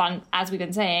actually respond, as we've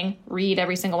been saying, read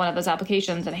every single one of those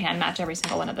applications and hand match every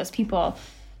single one of those people.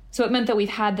 So it meant that we've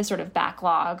had this sort of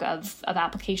backlog of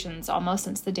applications almost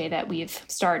since the day that we've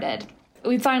started.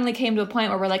 We finally came to a point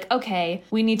where we're like, okay,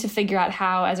 we need to figure out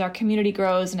how, as our community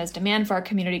grows and as demand for our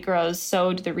community grows,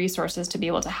 so do the resources to be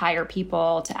able to hire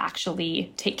people to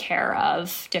actually take care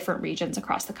of different regions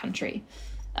across the country.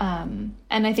 And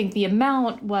I think the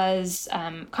amount was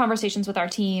conversations with our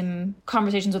team,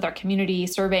 conversations with our community,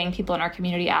 surveying people in our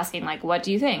community, asking like, what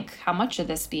do you think? How much should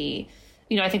this be?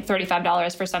 You know, I think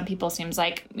 $35 for some people seems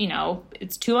like, you know,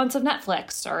 it's 2 months of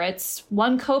Netflix, or it's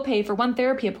one copay for one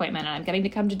therapy appointment and I'm getting to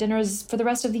come to dinners for the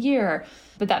rest of the year.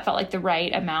 But that felt like the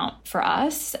right amount for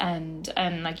us. And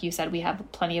like you said, we have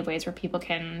plenty of ways where people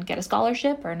can get a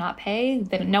scholarship or not pay.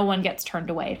 That no one gets turned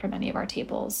away from any of our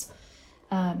tables.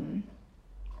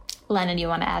 Lennon, you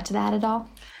want to add to that at all?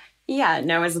 Yeah,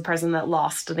 no, as the person that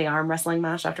lost the arm wrestling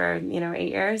match after, 8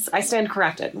 years, I stand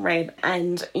corrected, right?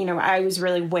 And, I was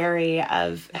really wary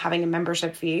of having a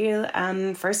membership fee.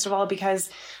 First of all, because,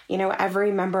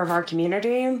 every member of our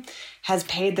community has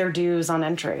paid their dues on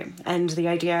entry. And the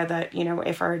idea that,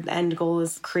 if our end goal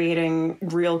is creating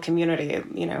real community,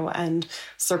 and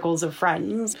circles of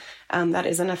friends, that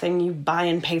isn't a thing you buy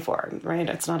and pay for, right?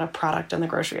 It's not a product in the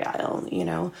grocery aisle,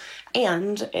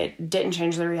 And it didn't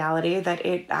change the reality that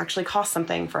it actually costs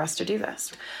something for us to do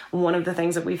this. One of the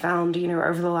things that we found,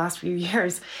 over the last few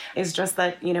years is just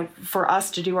that, for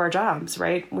us to do our jobs,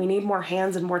 right, we need more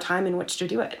hands and more time in which to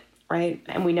do it. Right.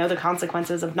 And we know the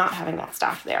consequences of not having that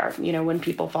staff there, when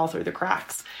people fall through the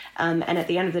cracks. And at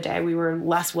the end of the day, we were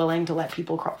less willing to let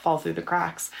people fall through the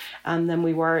cracks than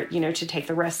we were, to take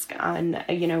the risk on,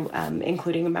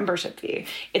 including a membership fee.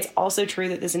 It's also true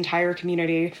that this entire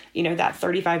community, that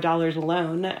 $35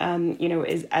 alone,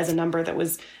 is as a number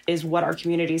that is what our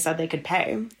community said they could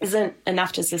pay, isn't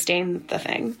enough to sustain the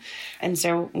thing. And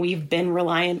so we've been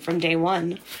reliant from day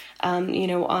one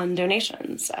on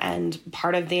donations. And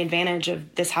part of the advantage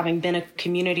of this having been a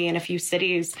community in a few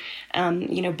cities,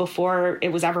 before it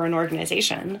was ever an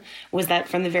organization, was that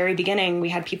from the very beginning, we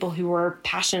had people who were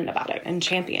passionate about it and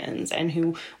champions and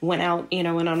who went out, and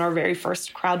on our very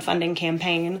first crowdfunding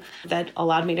campaign that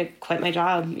allowed me to quit my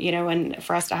job, and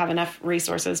for us to have enough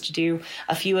resources to do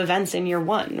a few events in year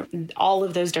one. All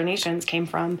of those donations came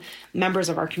from members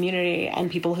of our community and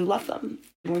people who love them.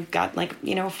 We've got a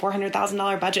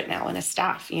 $400,000 budget now and a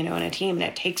staff, and a team, and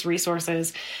it takes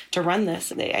resources to run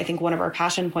this. I think one of our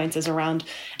passion points is around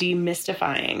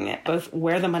demystifying both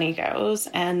where the money goes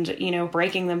and,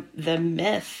 breaking the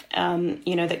myth,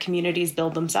 that communities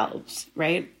build themselves,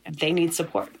 right? They need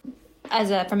support.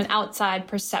 From an outside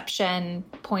perception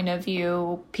point of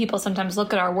view, people sometimes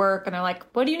look at our work and they're like,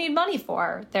 what do you need money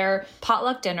for? They're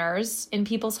potluck dinners in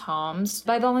people's homes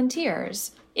by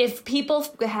volunteers. If people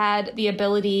had the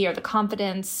ability or the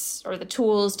confidence or the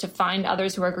tools to find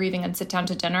others who are grieving and sit down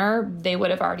to dinner, they would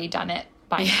have already done it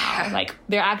by now. Like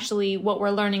they're actually, what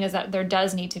we're learning is that there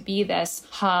does need to be this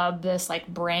hub, this like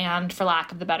brand, for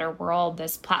lack of the better word,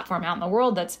 this platform out in the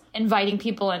world that's inviting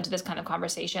people into this kind of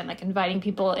conversation, like inviting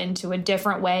people into a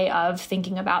different way of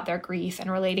thinking about their grief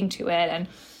and relating to it, and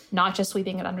not just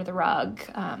sweeping it under the rug.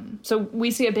 So we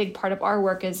see a big part of our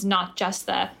work is not just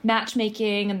the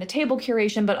matchmaking and the table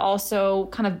curation, but also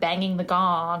kind of banging the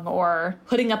gong or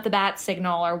putting up the bat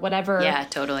signal or whatever. Yeah,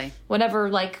 totally. Whatever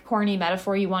like corny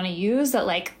metaphor you want to use, that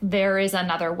like there is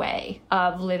another way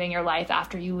of living your life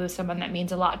after you lose someone that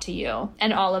means a lot to you.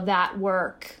 And all of that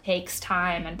work takes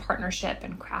time and partnership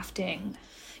and crafting.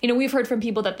 You know, we've heard from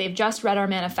people that they've just read our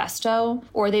manifesto,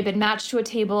 or they've been matched to a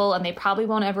table and they probably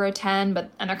won't ever attend,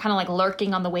 and they're kind of like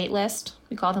lurking on the wait list.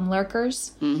 We call them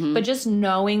lurkers. Mm-hmm. But just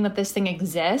knowing that this thing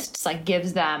exists, like,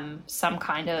 gives them some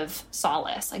kind of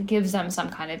solace, like gives them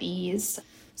some kind of ease.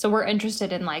 So we're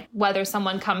interested in like whether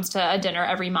someone comes to a dinner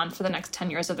every month for the next 10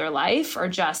 years of their life, or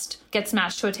just gets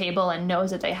matched to a table and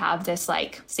knows that they have this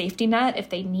like safety net if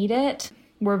they need it.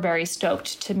 We're very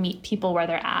stoked to meet people where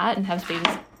they're at and have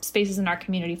spaces in our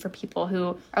community for people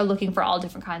who are looking for all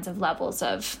different kinds of levels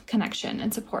of connection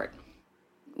and support.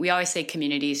 We always say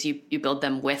communities, you build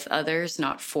them with others,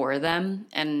 not for them.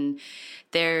 And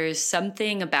there's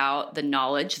something about the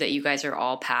knowledge that you guys are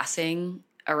all passing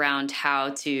around how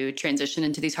to transition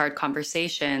into these hard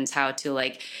conversations, how to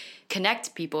like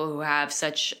connect people who have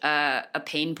such a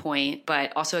pain point,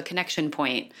 but also a connection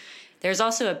point. There's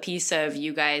also a piece of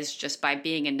you guys just by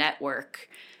being a network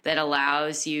that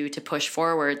allows you to push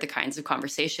forward the kinds of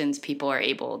conversations people are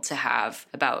able to have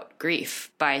about grief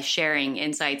by sharing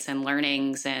insights and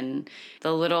learnings and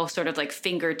the little sort of like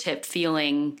fingertip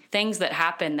feeling things that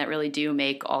happen that really do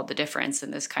make all the difference in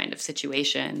this kind of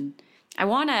situation. I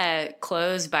want to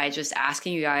close by just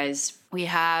asking you guys, we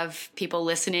have people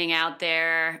listening out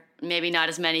there, maybe not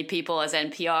as many people as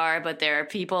NPR, but there are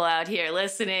people out here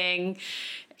listening.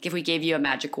 If we gave you a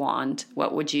magic wand,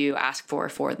 what would you ask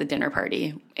for the dinner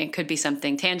party? It could be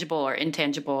something tangible or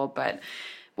intangible, but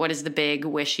what is the big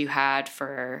wish you had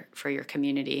for your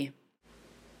community?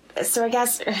 So I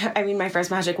guess, I mean, my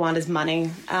first magic wand is money.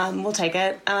 We'll take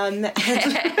it. And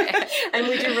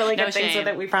we do really good things with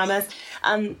it, we promise.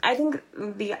 I think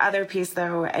the other piece,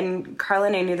 though, and Carla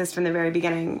and I knew this from the very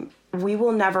beginning, we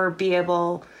will never be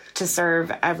able to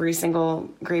serve every single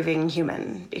grieving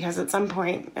human, because at some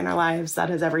point in our lives, that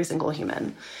is every single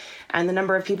human. And the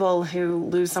number of people who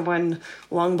lose someone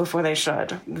long before they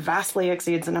should vastly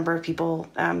exceeds the number of people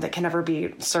that can never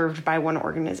be served by one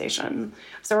organization.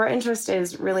 So our interest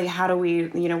is really, how do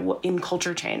we, in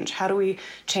culture change, how do we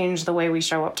change the way we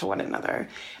show up to one another?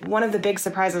 One of the big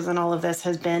surprises in all of this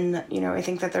has been, I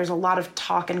think that there's a lot of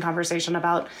talk and conversation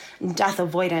about death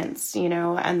avoidance,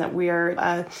 and that we're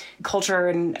a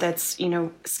culture that's,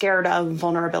 scared of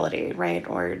vulnerability, right?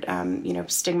 Or,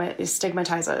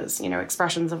 stigmatizes,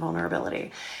 expressions of vulnerability.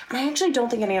 And I actually don't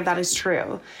think any of that is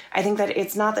true. I think that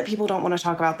it's not that people don't want to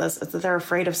talk about this, it's that they're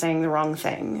afraid of saying the wrong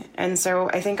thing. And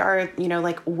so I think our,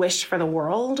 wish for the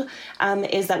world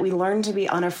is that we learn to be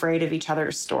unafraid of each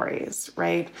other's stories,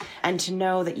 right? And to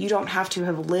know that you don't have to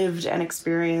have lived and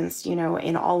experienced,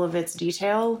 in all of its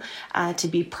detail to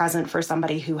be present for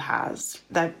somebody who has.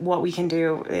 That what we can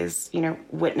do is,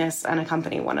 witness and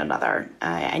accompany one another.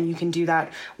 And you can do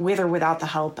that with or without the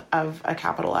help of a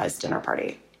capitalized dinner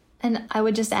party. And I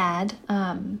would just add,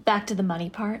 back to the money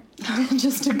part,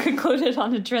 just to conclude it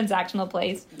on a transactional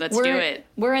place. Let's do it.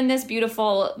 We're in this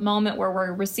beautiful moment where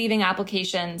we're receiving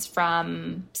applications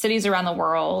from cities around the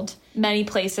world. Many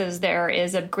places there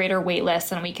is a greater wait list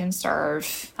than we can serve.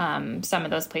 Some of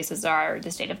those places are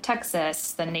the state of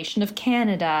Texas, the nation of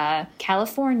Canada,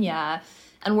 California.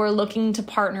 And we're looking to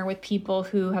partner with people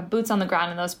who have boots on the ground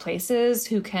in those places,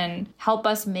 who can help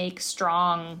us make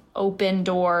strong,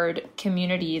 open-doored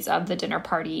communities of the dinner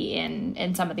party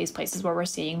in some of these places where we're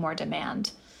seeing more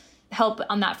demand. Help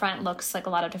on that front looks like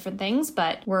a lot of different things,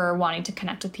 but we're wanting to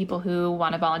connect with people who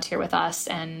want to volunteer with us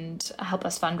and help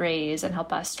us fundraise and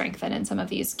help us strengthen in some of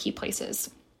these key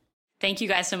places. Thank you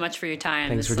guys so much for your time.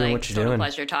 Thanks for doing what you're doing. It's a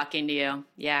pleasure talking to you.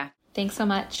 Yeah. Thanks so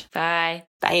much. Bye.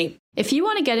 Bye. If you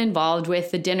want to get involved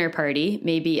with the dinner party,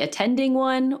 maybe attending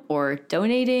one or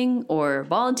donating or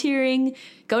volunteering,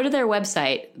 go to their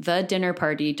website,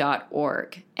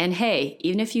 thedinnerparty.org. And hey,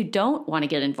 even if you don't want to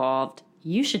get involved,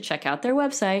 you should check out their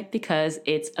website because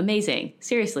it's amazing.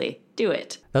 Seriously, do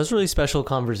it. That was a really special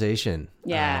conversation.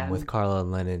 Yeah. With Carla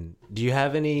and Lennon. Do you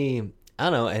have any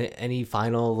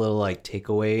final little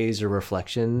takeaways or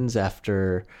reflections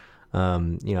after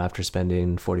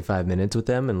spending 45 minutes with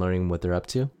them and learning what they're up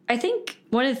to? I think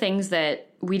one of the things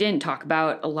that we didn't talk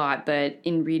about a lot, but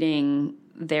in reading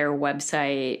their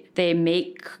website, they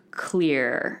make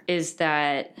clear is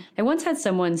that I once had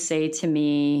someone say to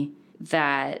me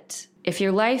that if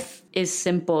your life is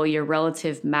simple, your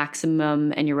relative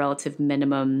maximum and your relative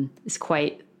minimum is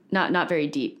quite not very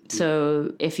deep.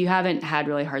 So if you haven't had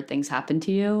really hard things happen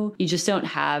to you, you just don't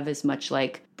have as much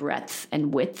like breadth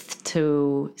and width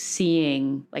to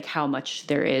seeing like how much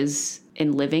there is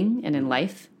in living and in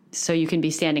life. So you can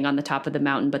be standing on the top of the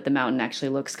mountain, but the mountain actually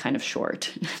looks kind of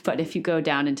short. But if you go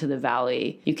down into the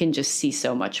valley, you can just see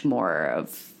so much more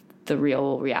of the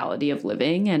real reality of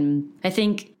living. And I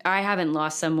think I haven't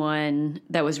lost someone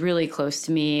that was really close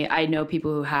to me. I know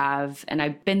people who have, and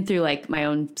I've been through like my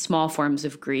own small forms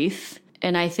of grief.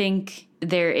 And I think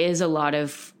there is a lot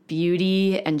of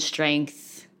beauty and strength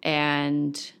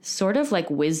and sort of like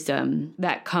wisdom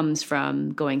that comes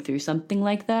from going through something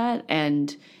like that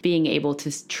and being able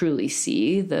to truly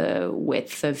see the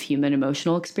width of human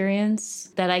emotional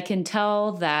experience, that I can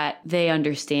tell that they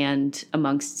understand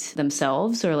amongst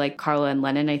themselves, or like Carla and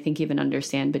Lennon, I think even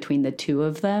understand between the two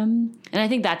of them. And I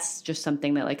think that's just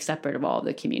something that like separate of all of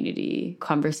the community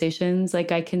conversations,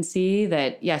 like I can see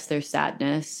that yes, there's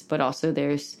sadness, but also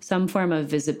there's some form of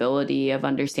visibility of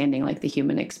understanding like the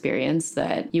human experience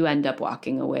that you end up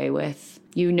walking away with.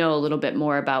 You know a little bit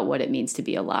more about what it means to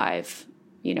be alive,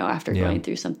 you know, after going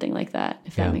through something like that,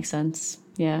 if that makes sense.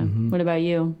 Yeah. Mm-hmm. What about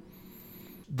you?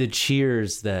 The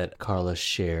cheers that Carla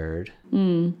shared,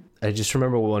 I just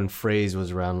remember one phrase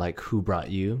was around like, who brought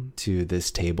you to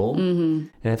this table? Mm-hmm.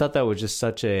 And I thought that was just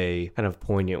such a kind of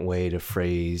poignant way to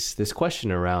phrase this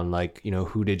question around like, you know,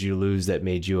 who did you lose that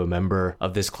made you a member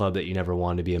of this club that you never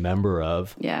wanted to be a member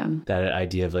of? Yeah. That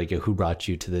idea of like, who brought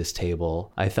you to this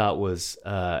table, I thought was,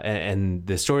 and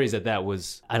the stories that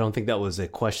was, I don't think that was a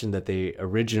question that they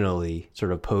originally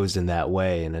sort of posed in that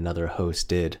way, and another host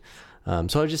did.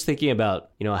 So I was just thinking about,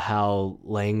 you know, how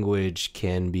language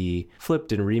can be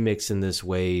flipped and remixed in this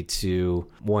way to,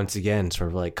 once again, sort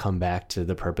of like come back to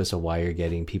the purpose of why you're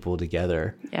getting people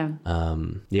together. Yeah.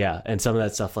 And some of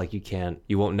that stuff, like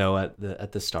you won't know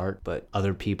at the start, but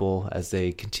other people, as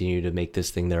they continue to make this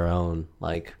thing their own,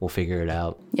 like will figure it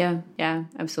out. Yeah. Yeah,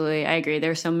 absolutely. I agree.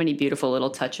 There's so many beautiful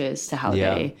little touches to how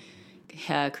they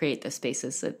create the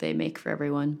spaces that they make for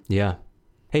everyone. Yeah.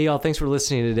 Hey, y'all, thanks for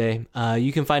listening today.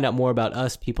 You can find out more about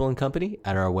us, People and Company,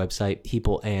 at our website,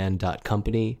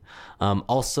 peopleand.company.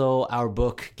 Also, our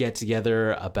book, Get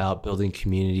Together, about building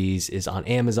communities, is on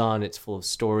Amazon. It's full of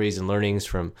stories and learnings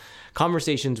from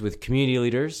conversations with community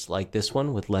leaders like this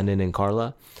one with Lennon and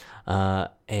Carla.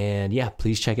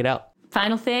 Please check it out.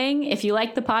 Final thing, if you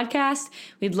like the podcast,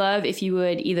 we'd love if you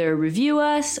would either review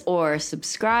us or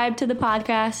subscribe to the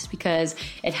podcast, because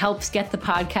it helps get the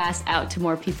podcast out to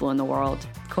more people in the world.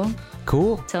 Cool?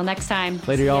 Cool. Till next time.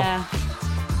 Later, y'all.